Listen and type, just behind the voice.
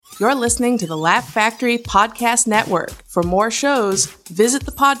You're listening to the Laugh Factory Podcast Network. For more shows, visit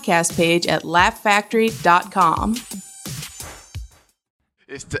the podcast page at laughfactory.com.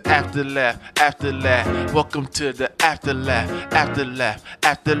 It's the Afterlaugh, Afterlaugh. Welcome to the Afterlaugh, Afterlaugh,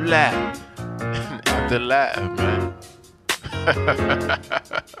 Afterlaugh. Afterlaugh, man.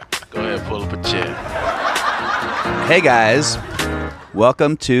 Go ahead, pull up a chair. Hey guys,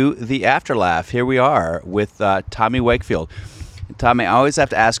 welcome to the Afterlaugh. Here we are with Tommy Wakefield. And Tommy, I always have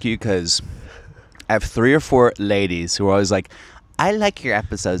to ask you because I have 3 or 4 ladies who are always like, I like your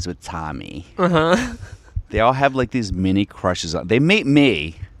episodes with Tommy. Uh-huh. They all have like these mini crushes on. They meet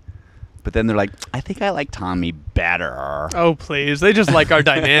me, but then they're like, I think I like Tommy better. Oh, please. They just like our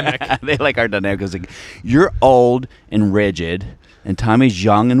dynamic. They like our dynamic because like, you're old and rigid, and Tommy's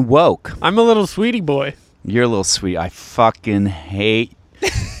young and woke. I'm a little sweetie boy. You're a little sweet. I fucking hate.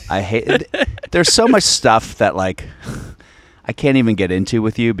 There's so much stuff that like I can't even get into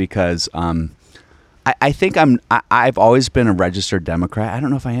with you because I think I've always been a registered Democrat. I don't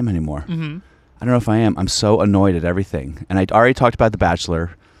know if I am anymore. Mm-hmm. I don't know if I am. I'm so annoyed at everything. And I already talked about The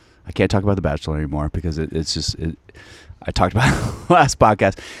Bachelor. I can't talk about The Bachelor anymore because it's just I talked about it last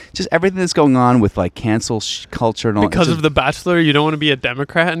podcast. Just everything that's going on with like cancel culture and all. Because of The Bachelor, you don't want to be a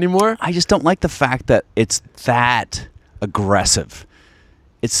Democrat anymore? I just don't like the fact that it's that aggressive.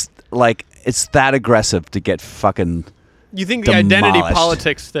 It's that aggressive to get fucking You think the demolished. identity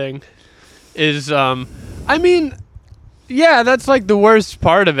politics thing is, I mean, yeah, that's like the worst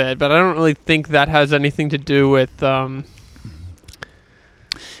part of it, but I don't really think that has anything to do with, And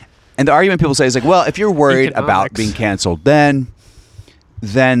the argument people say is like, well, if you're worried about economics. being canceled, then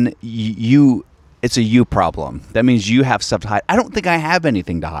you it's a you problem. That means you have stuff to hide. I don't think I have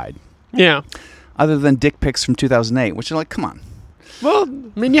anything to hide yeah. other than dick pics from 2008, which are like, come on. Well,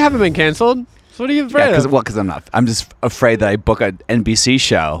 I mean, you haven't been canceled, so what are you afraid of? Because I'm not. I'm just afraid that I book an NBC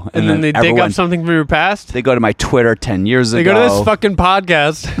show And then they dig everyone, up something from your past? They go to my Twitter 10 years They ago. go to this fucking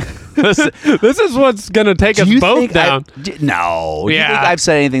podcast. This is what's going to take us both down. No. Do you Yeah. think I've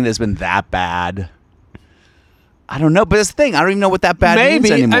said anything that's been that bad? I don't know. But that's the thing. I don't even know what that bad means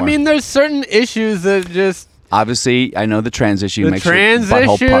Maybe. anymore. I mean, there's certain issues that just... Obviously, I know the trans issue The makes trans your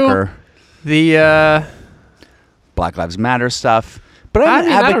butthole issue? pucker. The, Black Lives Matter stuff. But I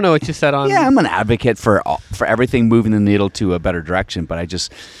mean, I don't know what you said on... Yeah, I'm an advocate for everything moving the needle to a better direction. But I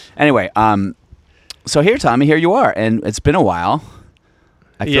just... Anyway, so here, Tommy, here you are. And it's been a while.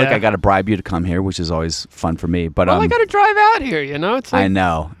 I feel like I got to bribe you to come here, which is always fun for me. But Well, I got to drive out here, you know? It's like, I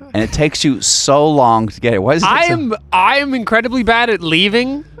know. And it takes you so long to get here. Why does it take so- I am incredibly bad at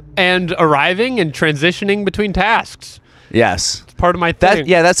leaving and arriving and transitioning between tasks. Yes. It's part of my thing.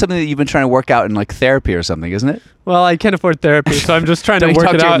 That's something that you've been trying to work out in like therapy or something, isn't it? Well, I can't afford therapy, so I'm just trying to Don't you work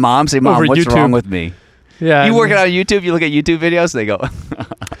talk it to out your mom? Say, Mom, over what's YouTube. wrong with me? Yeah. You work it out on YouTube? You look at YouTube videos? They go...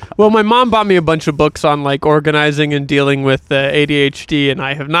 Well, my mom bought me a bunch of books on like organizing and dealing with ADHD, and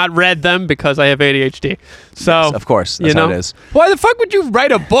I have not read them because I have ADHD. So, Yes, of course. That's how it is. Why the fuck would you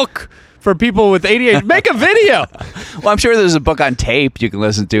write a book for people with ADHD? Make a video. Well, I'm sure there's a book on tape you can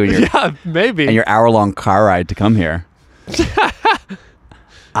listen to in your, Yeah, maybe. in your hour-long car ride to come here.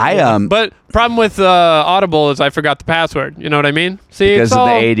 But problem with Audible is I forgot the password. You know what I mean? See, Because it's all,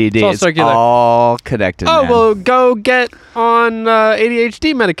 of the ADD, it's all it's circular. all connected, Oh, man. well, go get on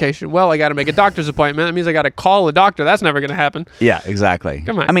ADHD medication. Well, I got to make a doctor's appointment. That means I got to call a doctor. That's never going to happen. Yeah, exactly.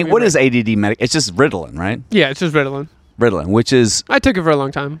 Come on, I mean, give me what a is ADD medication? It's just Ritalin, right? Yeah, it's just Ritalin. Ritalin, which is... I took it for a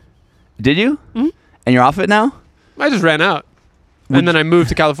long time. Did you? Mm-hmm. And you're off it now? I just ran out. And then I moved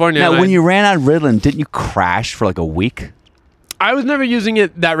to California. Now, and when you ran out of Ritalin, didn't you crash for like a week? I was never using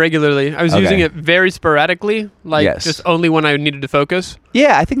it that regularly. I was Okay. using it very sporadically, like Yes. just only when I needed to focus.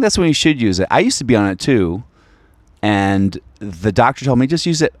 Yeah, I think that's when you should use it. I used to be on it too, and the doctor told me just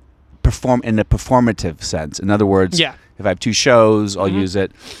use it in a performative sense. In other words, Yeah. if I have 2 shows, I'll use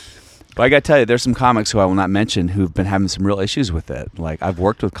it. But I got to tell you, there's some comics who I will not mention who've been having some real issues with it. Like, I've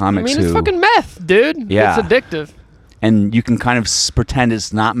worked with I comics mean, who... it's fucking meth, dude. Yeah. It's addictive. And you can kind of pretend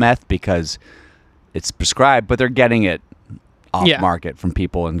it's not meth because it's prescribed, but they're getting it off Yeah. market from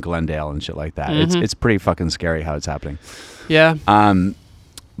people in Glendale and shit like that. Mhm. It's pretty fucking scary how it's happening. Yeah.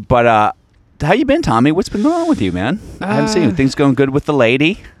 But how you been, Tommy? What's been going on with you, man? I haven't seen you. Things going good with the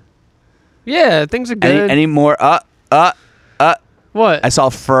lady? Yeah, things are good. Any more? What? I saw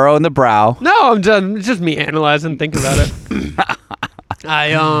a furrow in the brow. No, I'm done. It's just me analyzing, thinking about it.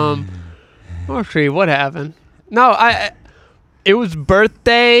 Let's see, what happened? No, it was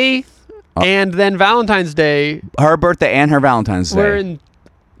birthday and then Valentine's Day. Her birthday and her Valentine's Day. We're in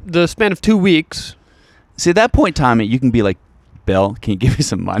the span of 2 weeks. See, at that point, Tommy, you can be like bill. Can you give me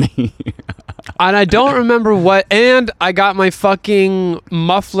some money? And I don't remember what. And I got my fucking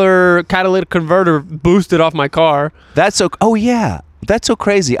muffler catalytic converter boosted off my car. That's so. Oh yeah, that's so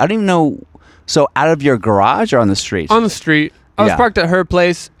crazy. I don't even know. So out of your garage or on the street? On the street. I was parked at her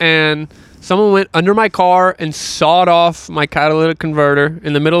place, and someone went under my car and sawed off my catalytic converter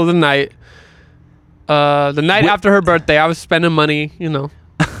in the middle of the night. The night after her birthday, I was spending money,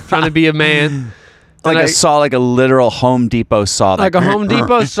 trying to be a man. I saw like a literal Home Depot saw. Like a Home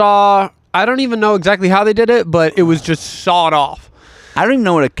Depot saw. I don't even know exactly how they did it, but it was just sawed off. I don't even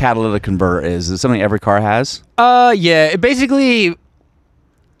know what a catalytic converter is. Is it something every car has? Yeah.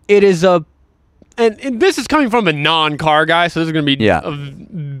 It is a... And this is coming from a non-car guy, so this is going to be a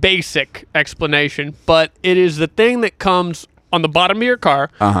basic explanation. But it is the thing that comes on the bottom of your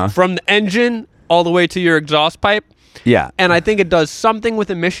car from the engine all the way to your exhaust pipe. Yeah. And I think it does something with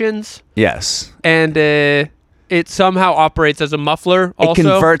emissions. Yes. And it somehow operates as a muffler also. It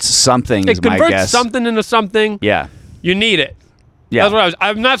converts something, is my guess. It converts something into something. Yeah. You need it. Yeah. That's what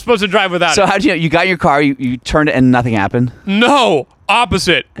I'm not supposed to drive without it. So how do you got in your car, you turned it and nothing happened? No.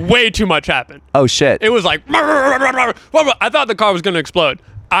 Opposite. Way too much happened. Oh, shit. It was like... I thought the car was going to explode.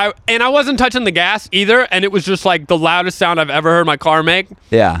 I wasn't touching the gas either, and it was just like the loudest sound I've ever heard my car make.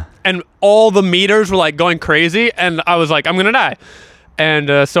 Yeah. And all the meters were like going crazy, and I was like, I'm going to die.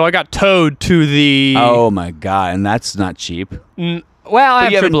 And so I got towed to the... Oh, my God. And that's not cheap. Well, I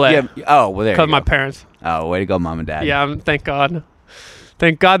have AAA. Oh, well, there you go. Because my parents. Oh, way to go, Mom and Dad. Yeah, thank God.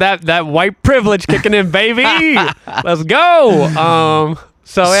 Thank God that white privilege kicking in, baby. Let's go.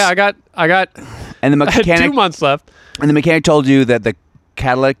 So yeah, I got and the mechanic, 2 months left. And the mechanic told you that the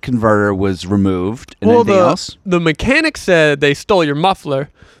catalytic converter was removed. And anything else? The mechanic said they stole your muffler,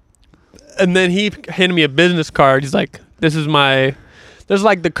 and then he handed me a business card. He's like, "This is there's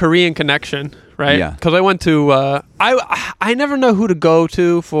like the Korean connection, right?" Yeah. Because I went to I never know who to go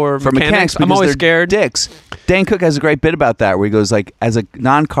to for mechanics. I'm always scared. Dicks. Dan Cook has a great bit about that where he goes like, as a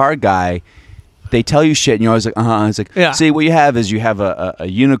non-car guy, they tell you shit and you're always like, It's like, yeah. See, what you have is you have a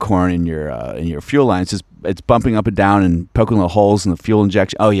unicorn in your fuel line. It's bumping up and down and poking little holes in the fuel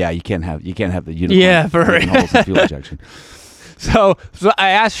injection. Oh yeah, you can't have the unicorn. Yeah, for poking holes in the fuel injection. So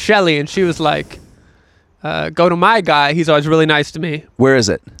I asked Shelly and she was like, go to my guy. He's always really nice to me. Where is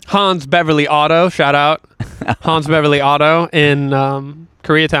it? Hans Beverly Auto. Shout out. Hans Beverly Auto in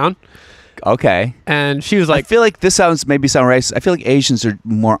Koreatown. Okay. And she was like... I feel like this sound racist. I feel like Asians are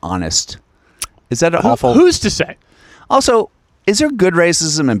more honest. Is that awful? Who's to say? Also, is there good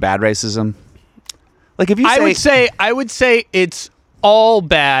racism and bad racism? Like if you say... I would say it's all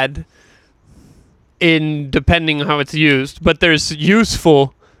bad in depending on how it's used, but there's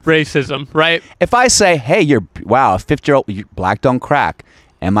useful racism, right? If I say, hey, a 50-year-old black don't crack,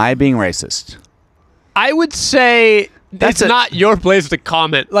 am I being racist? I would say it's not your place to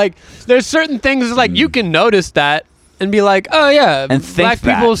comment. Like, there's certain things like you can notice that and be like, oh yeah, and black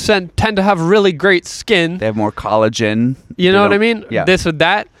people tend to have really great skin. They have more collagen. You know what I mean? Yeah. This or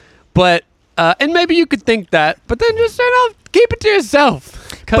that. But and maybe you could think that, but then just keep it to yourself.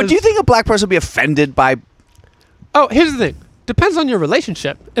 But do you think a black person would be offended by... Oh, here's the thing. Depends on your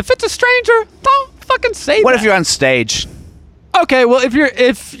relationship. If it's a stranger, don't fucking say that. What if you're on stage? Okay, well,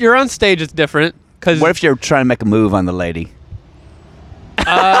 if you're on stage, it's different. What if you're trying to make a move on the lady? Get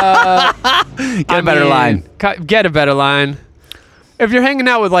a better line. Get a better line. If you're hanging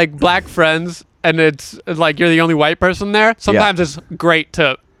out with like black friends and it's like you're the only white person there, sometimes it's great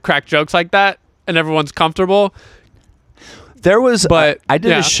to crack jokes like that and everyone's comfortable. I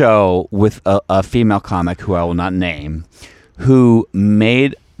did a show with a female comic who I will not name, who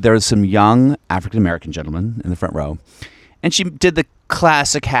there was some young African-American gentleman in the front row, and she did the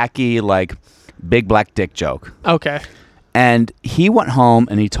classic hacky, like, big black dick joke. Okay. And he went home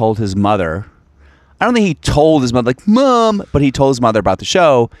and he told his mother, I don't think he told his mother, like, Mom, but he told his mother about the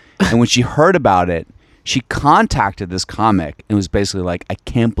show, and when she heard about it, she contacted this comic and was basically like, I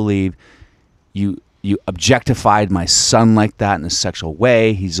can't believe you objectified my son like that in a sexual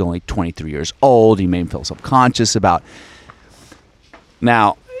way. He's only 23 years old. He made me feel self-conscious about...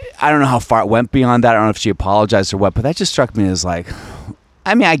 Now, I don't know how far it went beyond that. I don't know if she apologized or what, but that just struck me as like,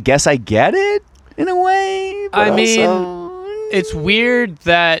 I mean, I guess I get it in a way. But it's weird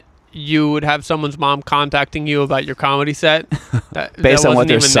that you would have someone's mom contacting you about your comedy set. Based on what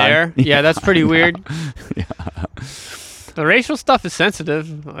their son... there. Yeah, that's pretty weird. Yeah. The racial stuff is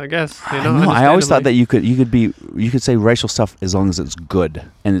sensitive, I guess. I always thought that you could say racial stuff as long as it's good,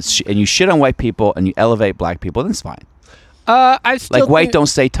 and you shit on white people and you elevate black people, then it's fine. I still like white don't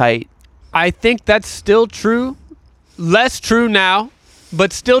stay tight. I think that's still true. Less true now,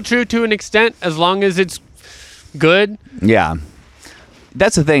 but still true to an extent as long as it's good. Yeah.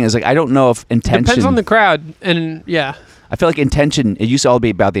 that's the thing is like I don't know if intention Depends on the crowd, and yeah. I feel like intention. It used to all be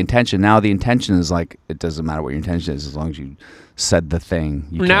about the intention. Now the intention is like it doesn't matter what your intention is as long as you said the thing.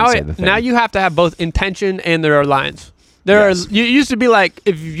 You now can say the thing. Now you have to have both intention and there are lines. Yes. You used to be like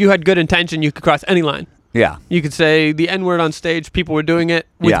if you had good intention, you could cross any line. Yeah. You could say the N-word on stage. People were doing it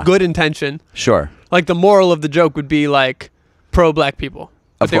with good intention. Sure. Like the moral of the joke would be like pro-black people.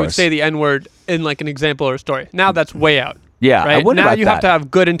 But Of they would course. say the N-word in like an example or a story. Now that's way out. Yeah. Right? I wonder now about you that. have to have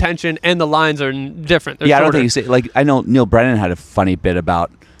good intention and the lines are different. They're Yeah, I don't shorter. think you say like I know Neil Brennan had a funny bit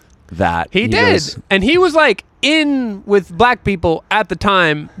about that. He did. goes- And he was like in with black people at the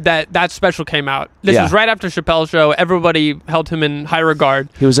time that special came out. This Yeah. was right after Chappelle's show. Everybody held him in high regard.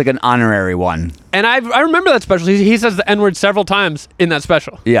 he was like an honorary one. And I remember that special. He says the N-word several times in that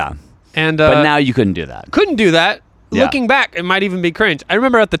special. Yeah. And But now you couldn't do that. couldn't do that. Yeah. Looking back, it might even be cringe. I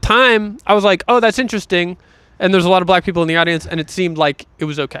remember at the time, I was like, oh, that's interesting. And there's a lot of black people in the audience, and it seemed like it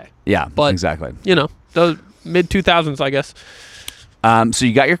was okay. Yeah. But- exactly. You know, those mid-2000s, I guess. So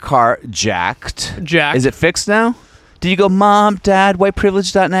you got your car jacked. Jacked. Is it fixed now? Did you go, Mom, Dad,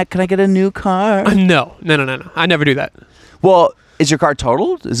 whiteprivilege.net, can I get a new car? No. I never do that. Well, is your car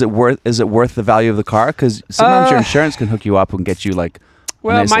totaled? Is it worth the value of the car? Because sometimes your insurance can hook you up and get you like a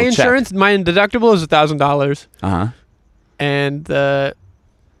Well, nice my little check. insurance, my deductible is $1,000. Uh-huh. And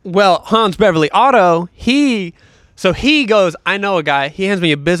Hans Beverly Auto, he goes, I know a guy. He hands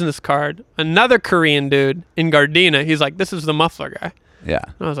me a business card. Another Korean dude in Gardena. He's like, this is the muffler guy. Yeah.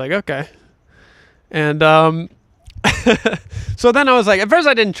 And I was like, okay. And so then I was like, at first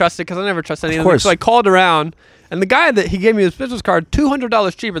I didn't trust it because I never trust anything. course. So I called around, and the guy that he gave me his business card,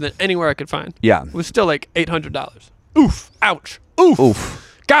 $200 cheaper than anywhere I could find. Yeah. It was still like $800. Oof. Ouch. Oof.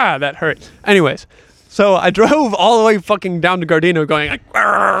 Oof. God, that hurt. Anyways, so I drove all the way fucking down to Gardena going like,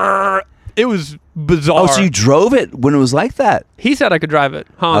 "Arrgh." It was bizarre. Oh, so you drove it when it was like that? He said I could drive it.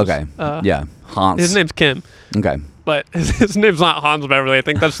 Hans. Okay. Yeah. Hans. His name's Kim, Okay. but his name's not Hans Beverly. I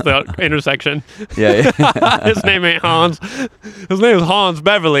think that's the intersection. Yeah. Yeah. His name ain't Hans. His name is Hans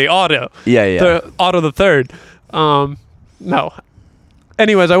Beverly Auto. Yeah. Yeah. Auto the third. No.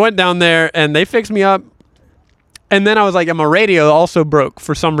 Anyways, I went down there and they fixed me up. And then I was like, and my radio also broke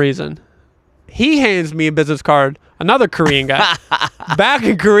for some reason. He hands me a business card, another Korean guy, back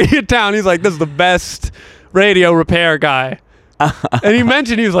in Koreatown. He's like, this is the best radio repair guy. And he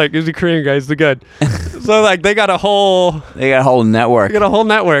mentioned, he was like, he's a Korean guy, he's the good. So like they got a whole network.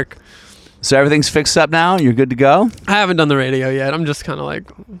 network. So everything's fixed up now? You're good to go? I haven't done the radio yet. I'm just kind of like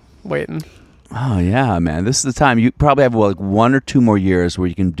waiting. Oh, yeah, man. This is the time. You probably have like 1 or 2 more years where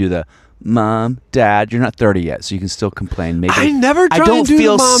you can do the Mom, Dad. You're not 30 yet, so you can still complain. Maybe I never try I don't and do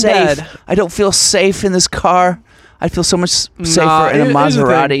feel the Mom, safe. Dad. I don't feel safe in this car. I feel so much safer Nah, in a here's the thing.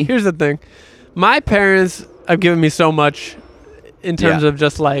 Maserati. Here's the thing. My parents have given me so much in terms Yeah. of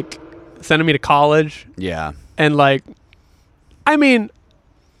just like sending me to college. Yeah. And like, I mean,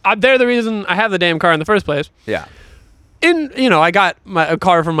 they're the reason I have the damn car in the first place. Yeah. I got a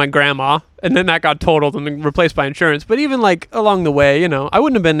car from my grandma, and then that got totaled and then replaced by insurance. But even like along the way, I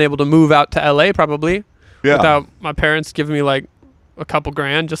wouldn't have been able to move out to LA probably without my parents giving me like a couple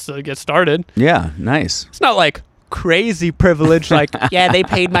grand just to get started. Yeah. Nice. It's not like crazy privilege, like, yeah, they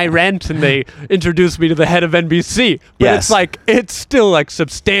paid my rent and they introduced me to the head of NBC. But Yes. it's like, it's still like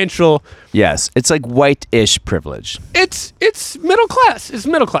substantial. Yes. It's like white-ish privilege. It's middle class. It's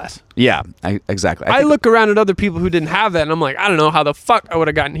middle class. Yeah. Exactly. I look around at other people who didn't have that and I'm like, I don't know how the fuck I would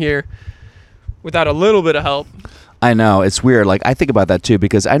have gotten here without a little bit of help. I know. It's weird. Like, I think about that too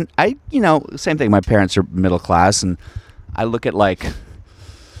because I same thing. My parents are middle class and I look at like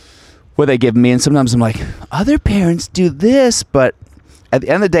what they give me and sometimes I'm like, other parents do this, but at the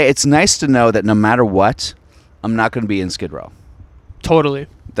end of the day, it's nice to know that no matter what, I'm not going to be in Skid Row. Totally.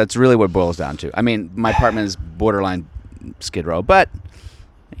 That's really what it boils down to. I mean, my apartment is borderline Skid Row, but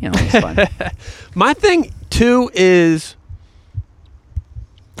it's fine. My thing too is,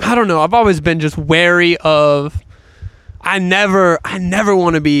 I don't know. I've always been just wary of. I never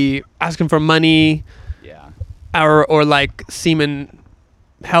want to be asking for money, Yeah. or like seeming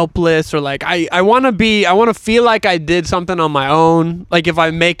helpless, or like I want to feel like I did something on my own. Like if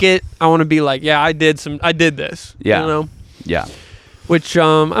I make it, I want to be like, yeah, I did this. Yeah. Yeah. Which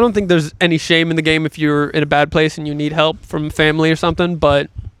I don't think there's any shame in the game if you're in a bad place and you need help from family or something, but.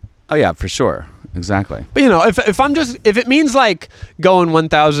 Oh yeah, for sure. Exactly. But if it means like going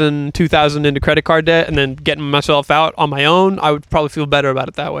 $1,000, $2,000 into credit card debt and then getting myself out on my own, I would probably feel better about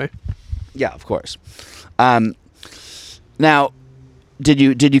it that way. Yeah, of course. Now, did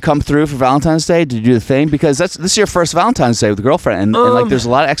you come through for Valentine's Day? Did you do the thing? Because this is your first Valentine's Day with a girlfriend, and like there's a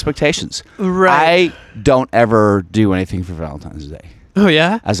lot of expectations. Right. I don't ever do anything for Valentine's Day. Oh,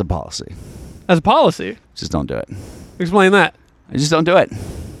 yeah? as a policy. As a policy? Just don't do it. Explain that. I just don't do it.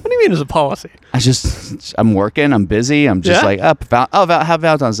 What do you mean as a policy? I'm working. I'm busy. I'm just Yeah? like, have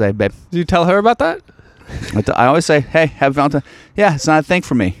Valentine's Day, babe. Did you tell her about that? I always say, hey, have Valentine's. Yeah, it's not a thing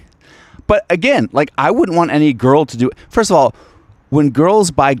for me. But again, like, I wouldn't want any girl to do it. First of all, when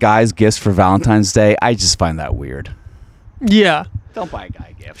girls buy guys gifts for Valentine's Day, I just find that weird. Yeah. Don't buy a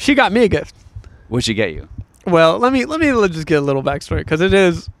guy a gift. She got me a gift. What'd she get you? Well, let me just get a little backstory because it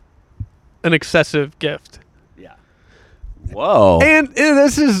is an excessive gift. Yeah. Whoa. And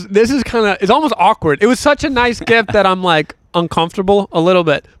this is kind of, it's almost awkward. It was such a nice gift that I'm like uncomfortable a little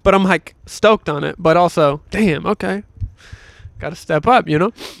bit, but I'm like stoked on it. But also, damn, okay, got to step up, you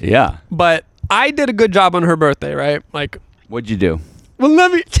know? Yeah. But I did a good job on her birthday, right? Like, What'd you do? well,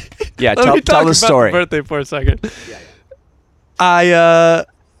 let me Yeah, let me tell talk the about story. the birthday for a second. I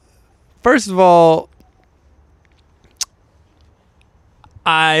first of all,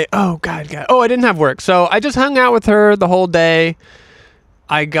 I didn't have work, so I just hung out with her the whole day.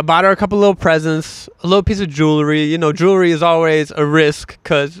 I bought her a couple little presents, a little piece of jewelry. You know, jewelry is always a risk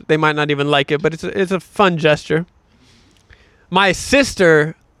because they might not even like it, but it's a fun gesture. My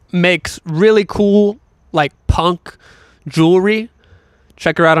sister makes really cool, like, punk jewelry.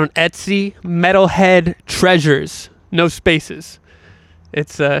 Check her out on Etsy. Metalhead Treasures. No spaces.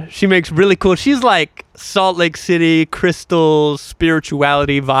 It's she makes really cool. She's like Salt Lake City, crystal,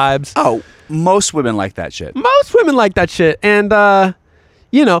 spirituality vibes. Oh, most women like that shit. Most women like that shit. And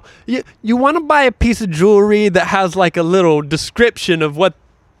you know, you want to buy a piece of jewelry that has like a little description of what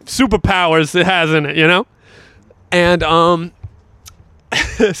superpowers it has in it, you know? And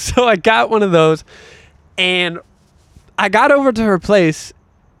so I got one of those, and I got over to her place,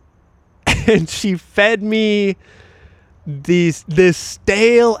 and she fed me this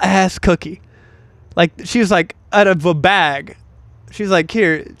stale ass cookie. Like, she was like, out of a bag. She's like,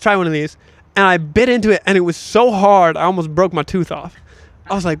 here, try one of these. And I bit into it, and it was so hard, I almost broke my tooth off.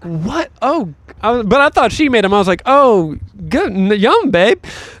 I was like, what? Oh, but I thought she made them. I was like, oh, good, yum, babe.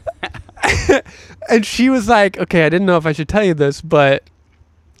 And she was like, okay, I didn't know if I should tell you this, but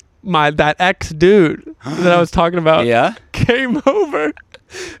that ex-dude that I was talking about came over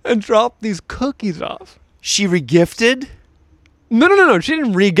and dropped these cookies off. She regifted? No. She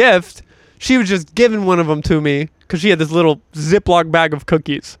didn't re-gift. She was just giving one of them to me because she had this little Ziploc bag of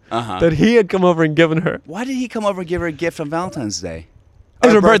cookies that he had come over and given her. Why did he come over and give her a gift on Valentine's Day? It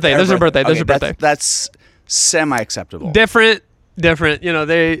was her birthday. This is her birthday. This is her birthday. That's semi-acceptable. Different. You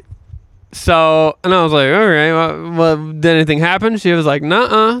know, So, and I was like, all right, well, did anything happen? She was like,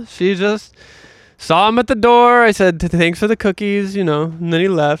 nuh-uh. She just saw him at the door. I said, thanks for the cookies, you know, and then he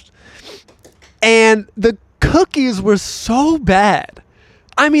left. And the cookies were so bad.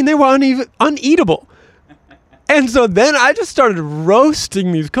 I mean, they were uneatable. And so then I just started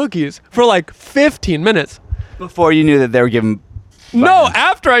roasting these cookies for like 15 minutes. Before you knew that they were given... No,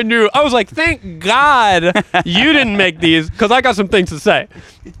 after I knew, I was like, thank God you didn't make these, because I got some things to say.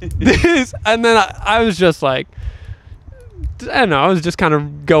 And then I was just like, I don't know, I was just kind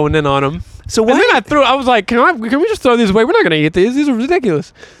of going in on them. So then I was like, can we just throw these away? We're not going to eat these. These are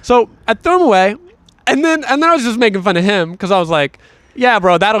ridiculous. So I threw them away, and then I was just making fun of him, because I was like, yeah,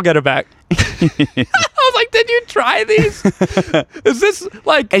 bro, that'll get her back. I was like, did you try these? Is this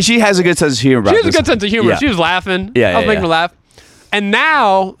like... And she has a good sense of humor about this. She has a good sense of humor. Yeah. She was laughing. Yeah, I was making her laugh. And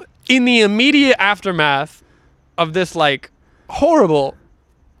now, in the immediate aftermath of this, like, horrible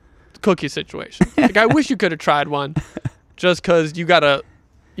cookie situation, like, I wish you could have tried one, just because you gotta,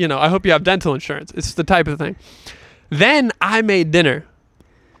 you know, I hope you have dental insurance. It's the type of thing. Then I made dinner.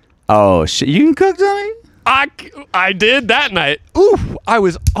 Oh, shit. You can cook, Tommy? I did that night. Oof, I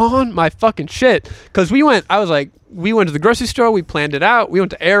was on my fucking shit. Because we went to the grocery store. We planned it out. We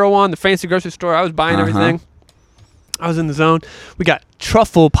went to Erewhon, the fancy grocery store. I was buying everything. I was in the zone. We got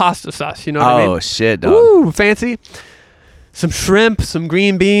truffle pasta sauce. You know what I mean? Oh, shit, dog. Ooh, fancy. Some shrimp, some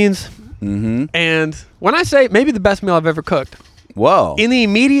green beans. Mm-hmm. And when I say maybe the best meal I've ever cooked. Whoa. In the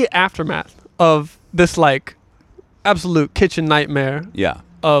immediate aftermath of this, like, absolute kitchen nightmare. Yeah.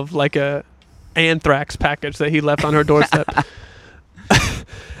 Of, like, a anthrax package that he left on her doorstep.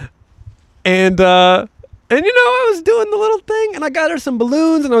 And you know, I was doing the little thing, and I got her some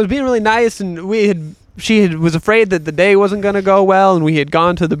balloons, and I was being really nice, and she was afraid that the day wasn't going to go well, and we had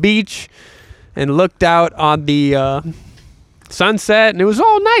gone to the beach and looked out on the sunset, and it was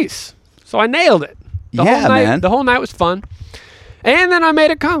all nice. So I nailed it. The whole night was fun. And then I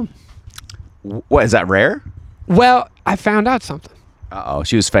made it come. What, is that rare? Well, I found out something. Uh-oh,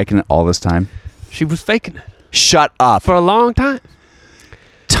 she was faking it all this time? She was faking it. Shut up. For a long time.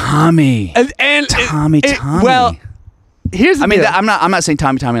 Tommy. And Tommy. Well, here's the deal. I'm not saying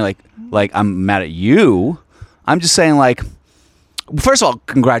Tommy like I'm mad at you. I'm just saying like, first of all,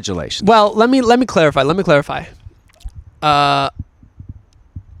 congratulations. Well, let me clarify. And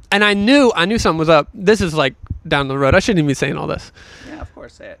I knew something was up. This is like down the road. I shouldn't even be saying all this. Yeah, of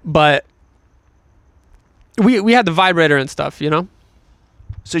course, say it. But we had the vibrator and stuff, you know?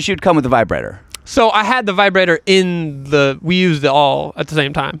 So she would come with the vibrator. So I had the vibrator we used it all at the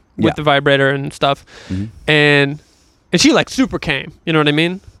same time with the vibrator and stuff. Mm-hmm. And she like super came, you know what I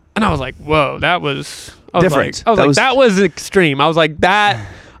mean? And I was like, whoa, that was different. That was extreme. I was like,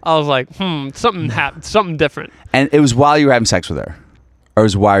 something happened, something different. And it was while you were having sex with her? Or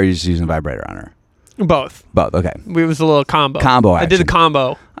was while you were just using the vibrator on her? Both, okay. It was a little combo. Combo action. I did the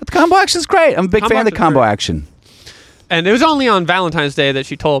combo. The combo action's great. I'm a big fan of the combo action. And it was only on Valentine's Day that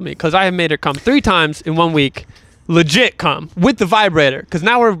she told me, because I have made her come 3 times in 1 week, legit come, with the vibrator, because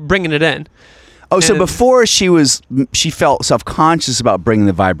now we're bringing it in. Oh, so before she felt self-conscious about bringing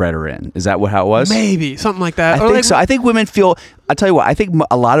the vibrator in. Is that how it was? Maybe, something like that. I think so. I think women feel, I'll tell you what, I think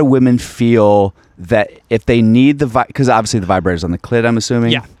a lot of women feel that if they need because obviously the vibrator's on the clit, I'm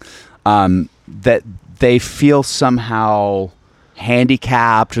assuming. Yeah. That they feel somehow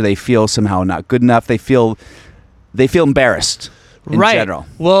handicapped, or they feel somehow not good enough. They feel embarrassed in general.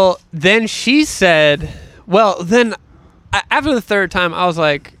 Well, then she said, after the 3rd time, I was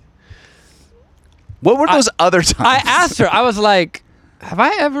like, what were those other times? I asked her, I was like, have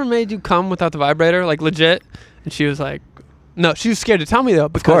I ever made you come without the vibrator? Like, legit? And she was like, no. She was scared to tell me, though,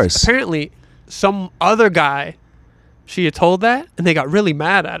 because apparently some other guy, she had told that, and they got really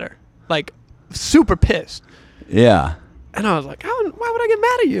mad at her. Like, super pissed. Yeah. And I was like, why would I get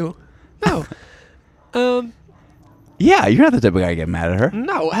mad at you? No. Yeah, you're not the type of guy to get mad at her.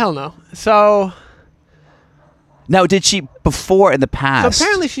 No, hell no. So. Now, did she, before in the past? So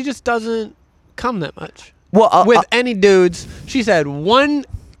apparently she just doesn't come that much. Well, with any dudes. She said I'm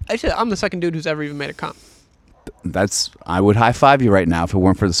the second dude who's ever even made a come. I would high five you right now if it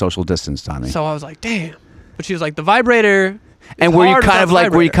weren't for the social distance, Tommy. So I was like, damn. But she was like, the vibrator. And were you kind of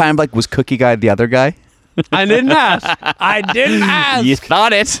like, was Cookie Guy the other guy? I didn't ask. You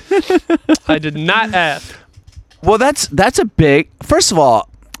thought it. I did not ask. Well, that's a big. First of all,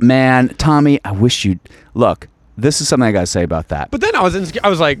 man, Tommy, I wish you'd look. This is something I gotta say about that. But then I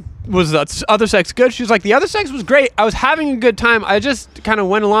was like, was the other sex good? She was like, the other sex was great. I was having a good time. I just kind of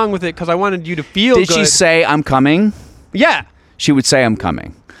went along with it because I wanted you to feel good. Did she say, I'm coming? Yeah. She would say, I'm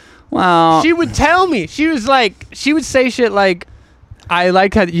coming. Well. She would tell me. She would say shit like, I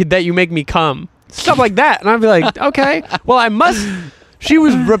like that you make me come. Stuff like that. And I'd be like, okay. Well, I must. She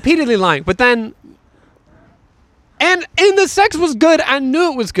was repeatedly lying. But then. And the sex was good. I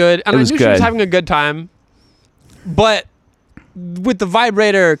knew it was good. And I knew she was having a good time. But with the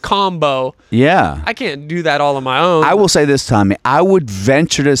vibrator combo, yeah, I can't do that all on my own. I will say this, Tommy. I would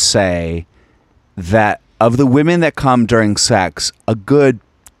venture to say that of the women that come during sex, a good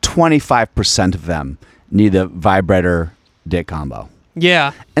 25% of them need a vibrator dick combo.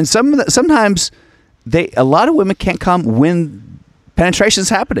 Yeah. And sometimes a lot of women can't come when penetration's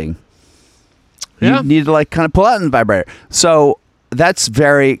happening. Yeah. You need to like kind of pull out in the vibrator. So that's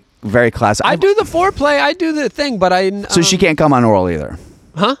very, very classic. I do the foreplay. I do the thing, but so she can't come on oral either.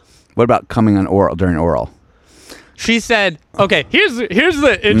 Huh? What about coming on oral during oral? She said, okay, here's the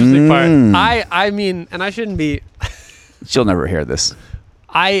interesting part. I mean, and I shouldn't be. She'll never hear this.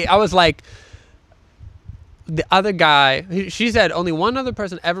 I was like, the other guy, she said only one other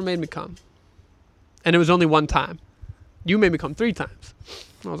person ever made me come. And it was only one time. You made me come 3 times.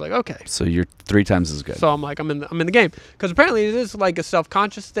 I was like, okay. So you're 3 times as good. So I'm like, I'm in the game, because apparently it is like a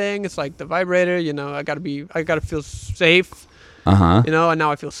self-conscious thing. It's like the vibrator. You know, I gotta feel safe. You know, and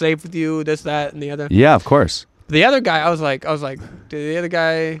now I feel safe with you. This, that, and the other. Yeah, of course. The other guy, I was like, did the other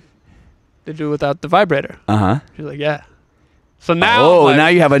guy do it without the vibrator? She's like, yeah. So now, now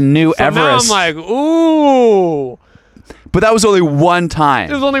you have a new Everest. Now I'm like, ooh. But that was only one time.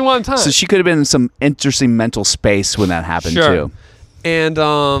 It was only one time. So she could have been in some interesting mental space when that happened too.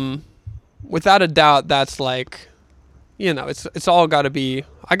 And without a doubt, that's like, you know, it's all got to be.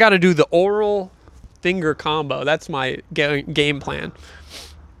 I got to do the oral finger combo. That's my game plan.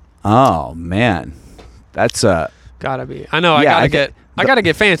 Oh man, that's gotta be. I know. Yeah, I gotta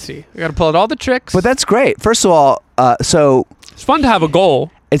get fancy. I gotta pull out all the tricks. But that's great. First of all, so it's fun to have a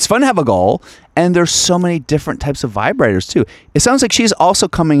goal. It's fun to have a goal, and there's so many different types of vibrators too. It sounds like she's also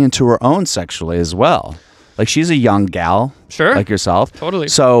coming into her own sexually as well. Like she's a young gal, sure, like yourself, totally.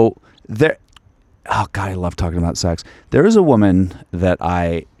 So there. Oh God, I love talking about sex. There is a woman that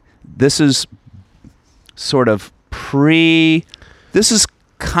this is sort of this is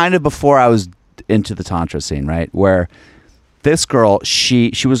kind of before I was into the Tantra scene, right? Where this girl,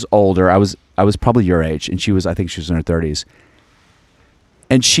 she was older. I was probably your age, and I think she was in her 30s.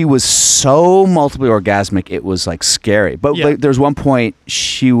 And she was so multiply orgasmic, it was like scary. But like, there was one point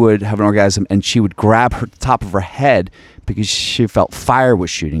she would have an orgasm and she would grab the top of her head because she felt fire was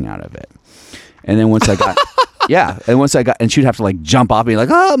shooting out of it. And then once I got, and she'd have to like jump off me like,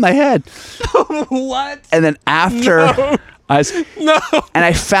 oh, my head. What? And then after, and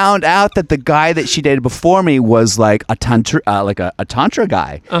I found out that the guy that she dated before me was like a tantra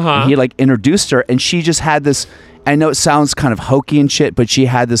guy. And he like introduced her, and she just had this. I know it sounds kind of hokey and shit, but she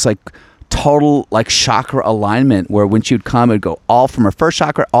had this like total like chakra alignment where when she would come, it'd go all from her first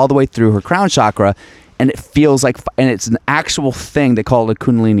chakra all the way through her crown chakra. And it feels like, and it's an actual thing. They call it a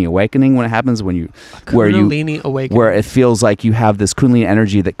Kundalini awakening when it happens where it feels like you have this Kundalini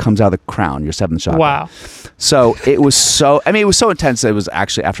energy that comes out of the crown, your seventh chakra. Wow. So it was so intense that it was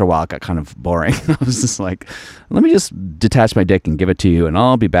actually, after a while, it got kind of boring. I was just like, let me just detach my dick and give it to you, and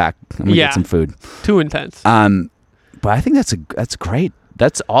I'll be back. I'm gonna get some food. Too intense. But I think that's great.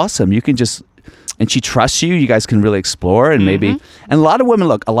 That's awesome. You can just. And she trusts you. You guys can really explore, and maybe. And a lot of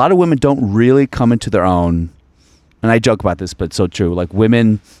women don't really come into their own. And I joke about this, but it's so true. Like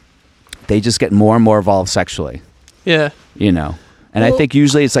women, they just get more and more involved sexually. Yeah. You know, and I think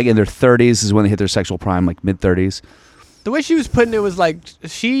usually it's like in their 30s is when they hit their sexual prime, like mid 30s. The way she was putting it was like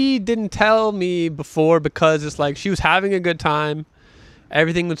she didn't tell me before because it's like she was having a good time,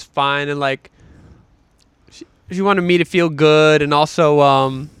 everything was fine, and like she wanted me to feel good, and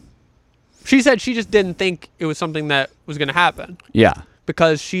also she said she just didn't think it was something that was going to happen. Yeah.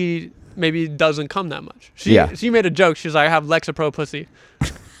 Because she maybe doesn't come that much. She made a joke. She was like, I have Lexapro pussy.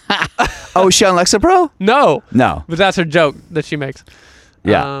 Oh, is she on Lexapro? No. But that's her joke that she makes.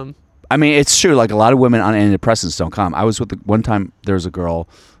 Yeah. I mean, it's true. Like a lot of women on antidepressants don't come. I was with one time, there was a girl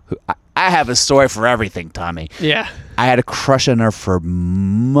who, I have a story for everything, Tommy. Yeah. I had a crush on her for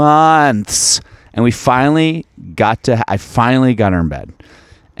months. And I finally got her in bed.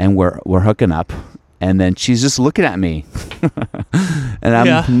 And we're hooking up, and then she's just looking at me, and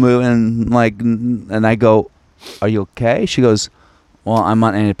I'm moving like, and I go, "Are you okay?" She goes, "Well, I'm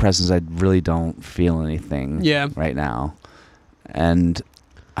on antidepressants. I really don't feel anything right now," and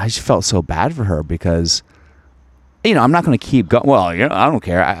I just felt so bad for her because, you know, I'm not going to keep going. Well, you know, I don't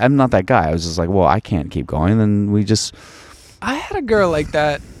care. I'm not that guy. I was just like, well, I can't keep going. And I had a girl like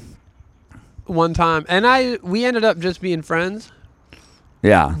that one time, and we ended up just being friends.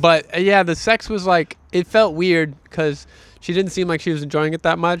 Yeah. But the sex was like, it felt weird because she didn't seem like she was enjoying it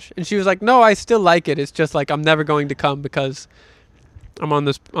that much. And she was like, no, I still like it. It's just like I'm never going to come because I'm on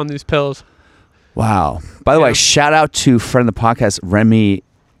these pills. Wow. By the way, shout out to friend of the podcast, Remy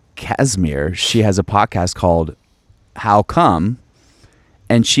Casimir. She has a podcast called How Come?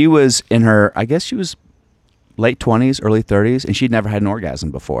 And she was in her, I guess she was late 20s, early 30s, and she'd never had an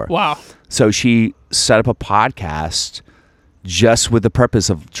orgasm before. Wow. So she set up a podcast just with the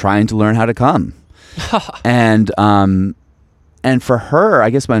purpose of trying to learn how to come. And for her, I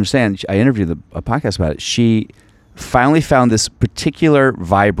guess my understanding, I interviewed a podcast about it. She finally found this particular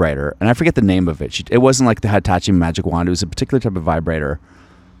vibrator, and I forget the name of it. It wasn't like the Hitachi magic wand. It was a particular type of vibrator.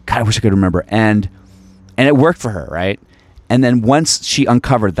 God, I wish I could remember. And it worked for her, right? And then once she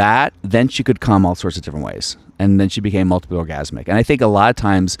uncovered that, then she could come all sorts of different ways. And then she became multiple orgasmic. And I think a lot of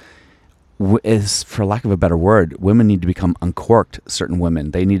times, is, for lack of a better word, women need to become uncorked. Certain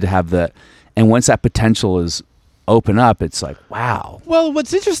women, they need to have and once that potential is open up, it's like, wow. Well,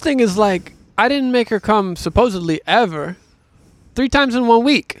 what's interesting is like, I didn't make her come supposedly ever 3 times in 1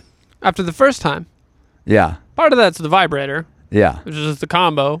 week after the first time. Yeah. Part of that's the vibrator. Yeah. Which is just the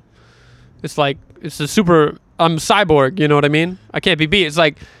combo. It's like, it's a super, I'm cyborg, you know what I mean? I can't be beat. It's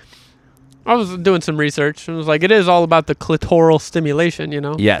like, I was doing some research and it was like, it is all about the clitoral stimulation, you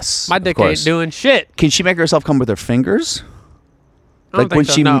know? Yes. My dick ain't doing shit. Can she make herself come with her fingers? I don't think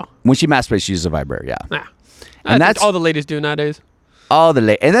so, no. When she masturbates, she uses a vibrator, yeah. Nah. And that's all the ladies do nowadays. And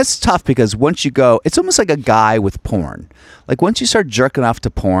that's tough because once you go, it's almost like a guy with porn. Like once you start jerking off to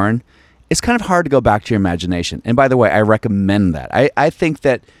porn, it's kind of hard to go back to your imagination. And by the way, I recommend that. I think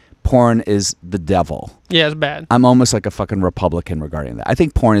that porn is the devil. Yeah, it's bad. I'm almost like a fucking Republican regarding that. I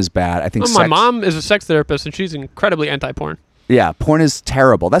think porn is bad. I think my mom is a sex therapist and she's incredibly anti-porn. Yeah, porn is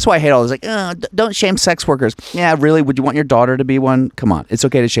terrible. That's why I hate all this. Like, don't shame sex workers. Yeah, really? Would you want your daughter to be one? Come on. It's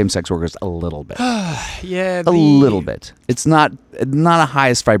okay to shame sex workers a little bit. A little bit. It's not a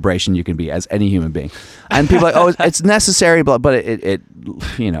highest vibration you can be as any human being. And people are like, it's necessary, but it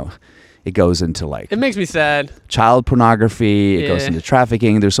you know, it goes into like... It makes me sad. Child pornography. It goes into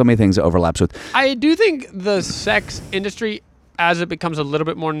trafficking. There's so many things it overlaps with. I do think the sex industry, as it becomes a little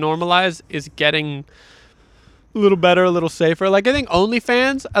bit more normalized, is getting a little better, a little safer. Like, I think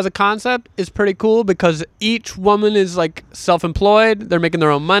OnlyFans as a concept is pretty cool because each woman is like self-employed. They're making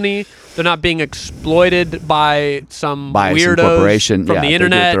their own money. They're not being exploited by some weirdos corporation from the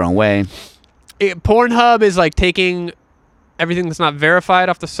internet. They do it their own way. Pornhub is like taking everything that's not verified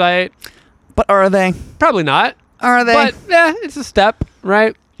off the site. But are they? Probably not. Are they? But yeah, it's a step,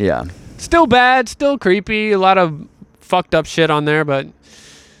 right? Yeah. Still bad, still creepy. A lot of fucked up shit on there, but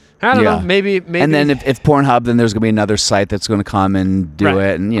I don't know. Maybe. And then if Pornhub, then there's gonna be another site that's gonna come and do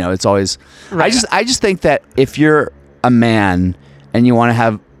it, and it's always. Right. I just think that if you're a man and you want to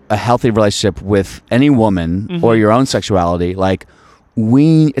have a healthy relationship with any woman or your own sexuality, like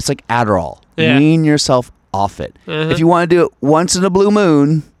it's like Adderall. Yeah. Wean yourself off it. If you want to do it once in a blue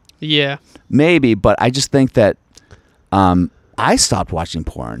moon, maybe. But I just think that I stopped watching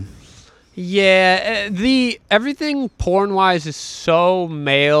porn. Yeah, everything porn-wise is so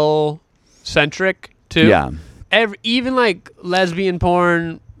male-centric, too. Yeah. Even, like, lesbian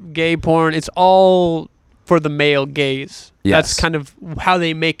porn, gay porn, it's all for the male gaze. Yes. That's kind of how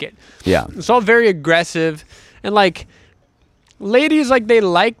they make it. Yeah. It's all very aggressive. And, like, ladies, like, they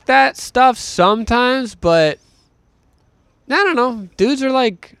like that stuff sometimes, but I don't know. Dudes are,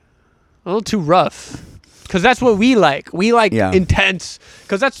 like, a little too rough. Because that's what we like. We like intense.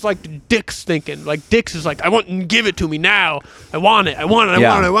 Because that's like Dick's thinking. Like Dick's is like, I want and give it to me now. I want it. I want it.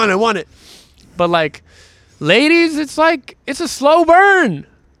 I want it. But like, ladies, it's like, it's a slow burn.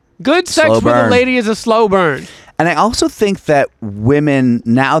 Good sex with a lady is a slow burn. And I also think that women,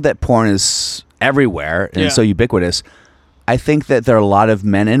 now that porn is everywhere and so ubiquitous, I think that there are a lot of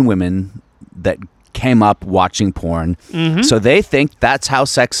men and women that came up watching porn. So they think that's how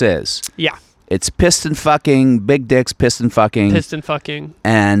sex is. Yeah. It's piston fucking, big dicks, piston fucking. Piston fucking.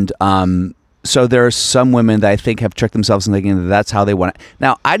 And so there are some women that I think have tricked themselves into thinking that that's how they want it.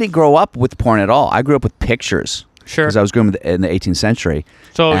 Now, I didn't grow up with porn at all. I grew up with pictures. Sure. Because I was growing in the 18th century.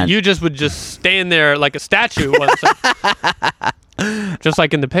 So you just would just stand there like a statue. Just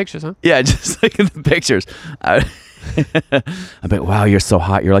like in the pictures, huh? Yeah, just like in the pictures. I bet, wow, you're so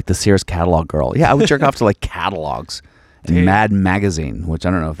hot. You're like the Sears catalog girl. Yeah, I would jerk off to like catalogs. And Mad Magazine, which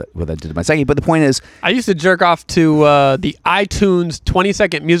I don't know what that did to my psyche, but the point is, I used to jerk off to the iTunes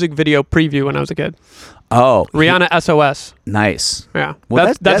 20-second music video preview when I was a kid. Oh, Rihanna SOS. Nice. Yeah,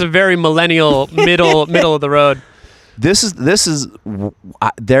 well, that's a very millennial middle of the road. This is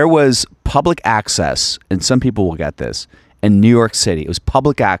there was public access, and some people will get this in New York City. It was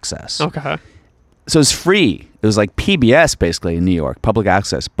public access. Okay. So it was free. It was like PBS basically in New York, public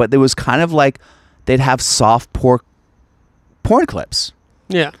access, but it was kind of like they'd have soft porn clips.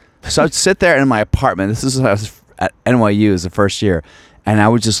 Yeah. So I'd sit there in my apartment. This is when I was at NYU as the first year, and I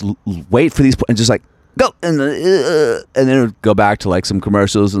would just wait for these and just like go and then it would go back to like some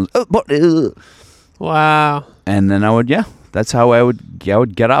commercials and wow. And then I would that's how I would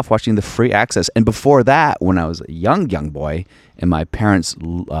get off watching the free access. And before that, when I was a young boy in my parents'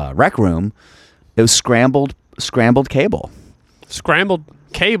 rec room, it was scrambled cable. Scrambled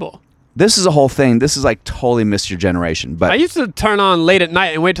cable. This is a whole thing. This is like totally missed your generation. But I used to turn on late at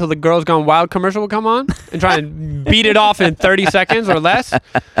night and wait till the Girls Gone Wild commercial would come on and try and beat it off in 30 seconds or less.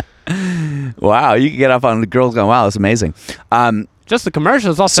 Wow, you can get off on the Girls Gone Wild. It's amazing. Just the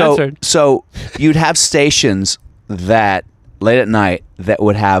commercials, all censored. So you'd have stations that late at night that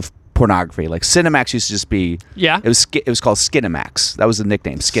would have pornography. Like Cinemax used to just be. Yeah. It was called Skinemax. That was the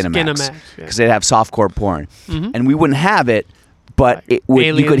nickname, Skinemax. Because they'd have softcore porn, and we wouldn't have it. But you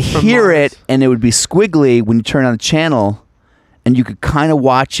could hear Mars. it, and it would be squiggly when you turn on the channel, and you could kind of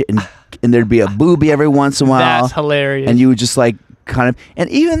watch it, and there'd be a boobie every once in a while. That's hilarious. And you would just like kind of, and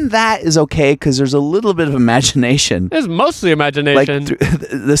even that is okay because there's a little bit of imagination. It's mostly imagination. Like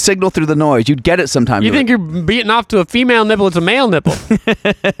the signal through the noise, you'd get it sometimes. You think you're beating off to a female nipple? It's a male nipple.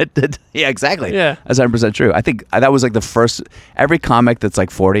 Yeah, exactly. Yeah, that's 100% true. I think that was like the first. Every comic that's like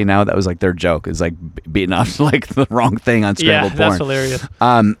 40 now, that was like their joke is like beating off to like the wrong thing on scrambled porn. That's hilarious.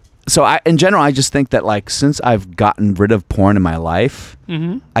 So in general, I just think that like since I've gotten rid of porn in my life,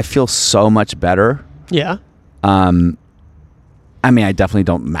 I feel so much better. Yeah. I mean, I definitely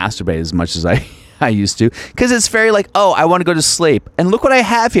don't masturbate as much as I used to because it's very like, oh, I want to go to sleep. And look what I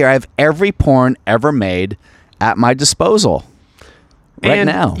have here. I have every porn ever made at my disposal right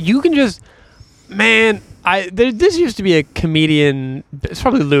now. You can just, man, this used to be a comedian. It's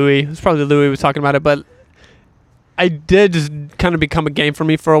probably Louis. Who was talking about it, but I did just kind of become a game for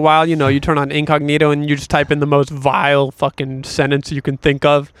me for a while. You know, you turn on incognito and you just type in the most vile fucking sentence you can think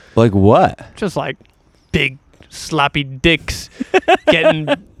of. Like what? Just like big sloppy dicks getting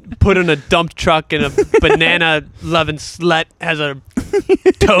put in a dump truck and a banana loving slut has a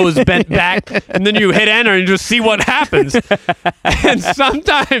toes bent back, and then you hit enter and just see what happens. And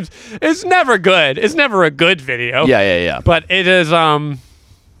sometimes it's never good. It's never a good video. Yeah. But it is,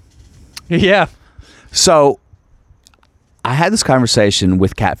 yeah. So I had this conversation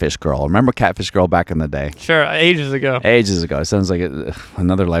with Catfish Girl. Remember Catfish Girl back in the day? Sure, ages ago. Ages ago. It sounds like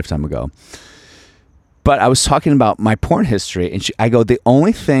another lifetime ago. But I was talking about my porn history, and I go, the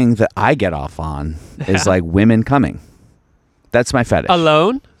only thing that I get off on is like women coming. That's my fetish.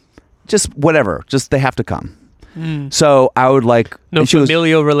 Alone? Just whatever. Just they have to come. So I would like... No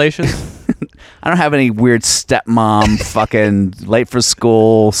familial relations? I don't have any weird stepmom fucking late for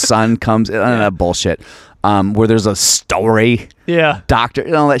school, son comes... I don't know that bullshit. Where there's a story. Yeah. Doctor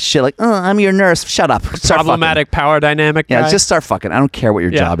and all that shit. Like, oh, I'm your nurse. Shut up. Start Problematic fucking. power dynamic guy. Yeah, just start fucking. I don't care what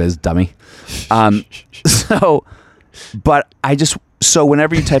your job is, dummy. So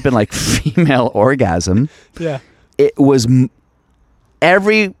whenever you type in like female orgasm, yeah, it was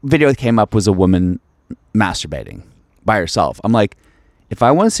every video that came up was a woman masturbating by herself. I'm like, if I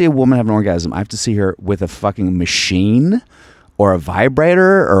want to see a woman have an orgasm, I have to see her with a fucking machine or a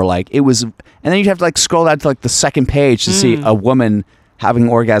vibrator or like it was, and then you'd have to like scroll down to like the second page to see a woman having an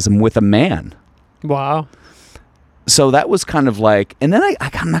orgasm with a man. Wow. So that was kind of like, and then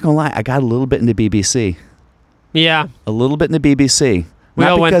I'm not gonna lie, I got a little bit into BBC. Yeah. A little bit into BBC. We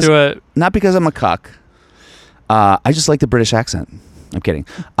all went through it. Not because I'm a cuck. I just like the British accent. I'm kidding.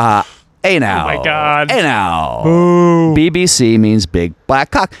 Hey now. Oh my God. Hey now. Boo. BBC means big black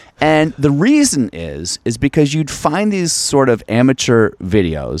cock. And the reason is because you'd find these sort of amateur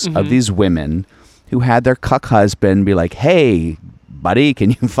videos of these women who had their cuck husband be like, hey, buddy, can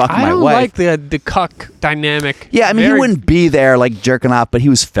you fuck my wife? I don't like the cuck dynamic. Yeah, I mean, he wouldn't be there like jerking off, but he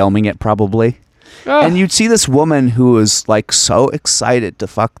was filming it probably. And you'd see this woman who was like so excited to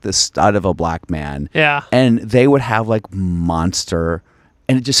fuck this stud of a black man. Yeah. And they would have like monster,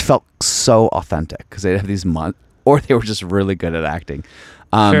 and it just felt so authentic because they'd have these or they were just really good at acting.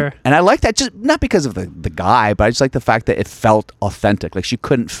 Sure. And I like that, just not because of the guy, but I just like the fact that it felt authentic. Like she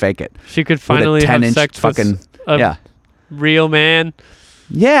couldn't fake it. She could finally have sex fucking, with a real man.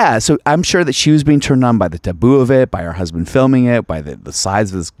 Yeah, so I'm sure that she was being turned on by the taboo of it, by her husband filming it, by the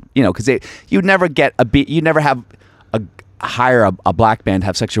size of this, because you'd never get you'd never have hire a black man to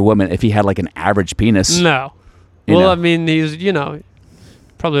have sex with a woman if he had like an average penis. No. I mean, he's,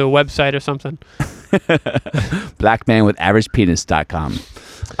 probably a website or something. Blackmanwithaveragepenis.com.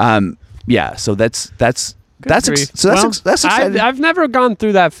 Yeah, so that's exciting. I've never gone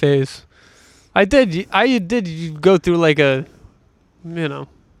through that phase. I did go through like I've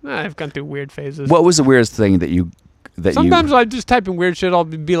gone through weird phases. What was the weirdest thing Sometimes I just type in weird shit. I'll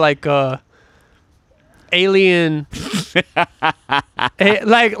be like alien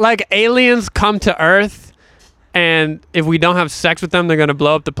like aliens come to Earth, and if we don't have sex with them, they're gonna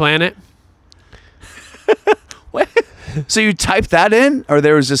blow up the planet. So you typed that in, or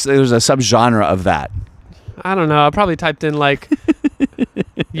there was a subgenre of that? I don't know. I probably typed in like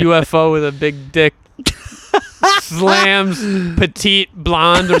UFO with a big dick slams petite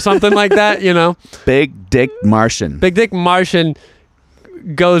blonde or something like that, Big dick Martian. Big dick Martian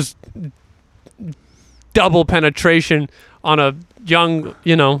goes double penetration on a young,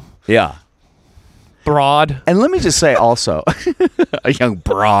 Yeah. broad. And let me just say also, a young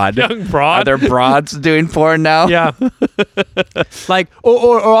broad. Young broad. Are there broads doing porn now? Yeah. Like,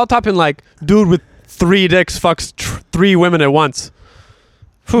 or I'll type in like, dude with 3 dicks fucks 3 women at once.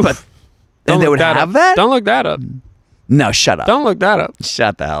 But and they would have that? Don't look that up. No, shut up. Don't look that up.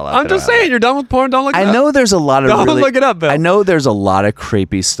 Shut the hell up. I'm just saying, you're done with porn. Don't look it up. I know there's a lot of Don't look it up, Bill. I know there's a lot of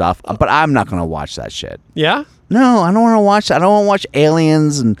creepy stuff, but I'm not going to watch that shit. Yeah? No, I don't want to watch that. I don't want to watch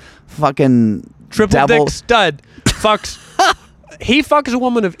aliens and fucking Triple devil. dick stud fucks. He fucks a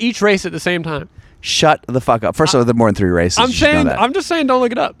woman of each race at the same time. Shut the fuck up. First of all, there are more than 3 races. I'm You should know saying. that. I'm just saying. Don't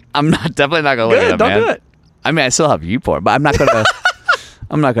look it up. I'm definitely not going to look it up, Don't man. do it. I mean, I still have YouPorn, but I'm not going to.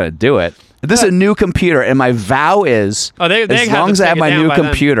 I'm not going to do it. This is a new computer, and my vow is, they as have long to as I take have it my down new by then.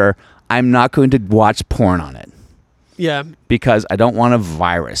 computer, I'm not going to watch porn on it Yeah. because I don't want a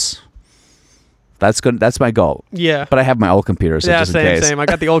virus. That's good. That's my goal. Yeah. But I have my old computer, so just in case. Same. I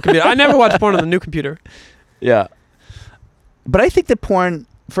got the old computer. I never watched porn on the new computer. Yeah. But I think that porn.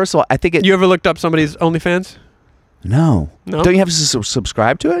 First of all, I think it. You ever looked up somebody's OnlyFans? No. No? Don't you have to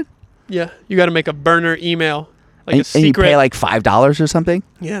subscribe to it? Yeah. You got to make a burner email, like a And secret. you pay like $5 or something.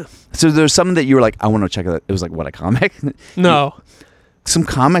 Yeah. So there's something that you were like, I want to check it out. It was like, what, a comic? No. Some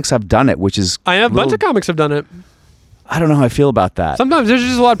comics have done it, which is. I have a bunch of comics have done it. I don't know how I feel about that. Sometimes there's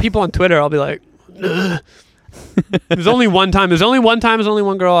just a lot of people on Twitter. I'll be like, ugh. There's only one time. There's only one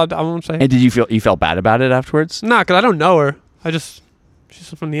girl. I won't say. And did you felt bad about it afterwards? Nah, because I don't know her. I just She's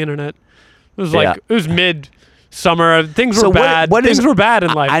from the internet. It was Yeah. it was mid-summer. Things So were bad. Things were bad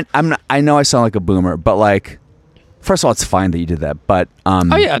in life. I know I sound like a boomer, but like, first of all, it's fine that you did that. But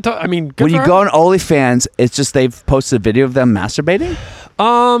oh yeah, I mean, good when for you her. go on OnlyFans, it's just they've posted a video of them masturbating.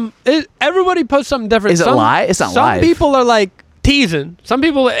 Everybody posts something different. Is it live? It's not live. Some people are like teasing. Some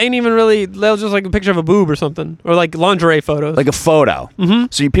people ain't even really. They'll just like a picture of a boob or something, or like lingerie photos. Like a photo. Mm-hmm.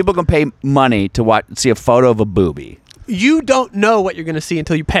 So people can pay money to see a photo of a boobie. You don't know what you're gonna see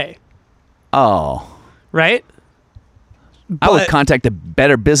until you pay, Oh. right? I would contact a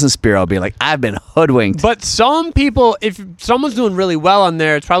Better Business Bureau and be like, I've been hoodwinked. But some people, if someone's doing really well on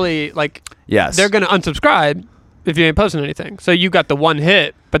there, it's probably like Yes. they're gonna unsubscribe if you ain't posting anything. So you got the one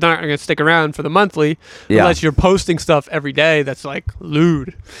hit, but they're not gonna stick around for the monthly unless you're posting stuff every day that's like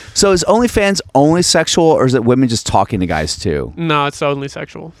lewd. So is OnlyFans only sexual, or is it women just talking to guys too? No, it's only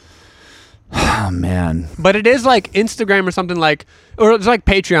sexual. Oh man. But it is like Instagram or something like, or it's like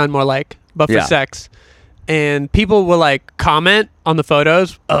Patreon more like, but for Yeah. sex. And people will like comment on the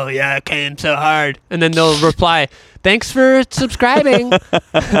photos. Oh yeah, I came so hard. And then they'll reply, thanks for subscribing.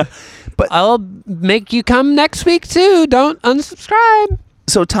 But I'll make you come next week too. Don't unsubscribe.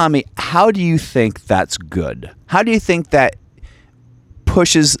 So Tommy, how do you think that's good? How do you think that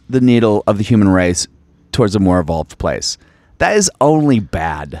pushes the needle of the human race towards a more evolved place? That is only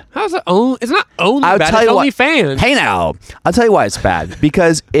bad. How's it only? It's not only I'll bad. tell It's you only what, fans. Hey now, I'll tell you why it's bad.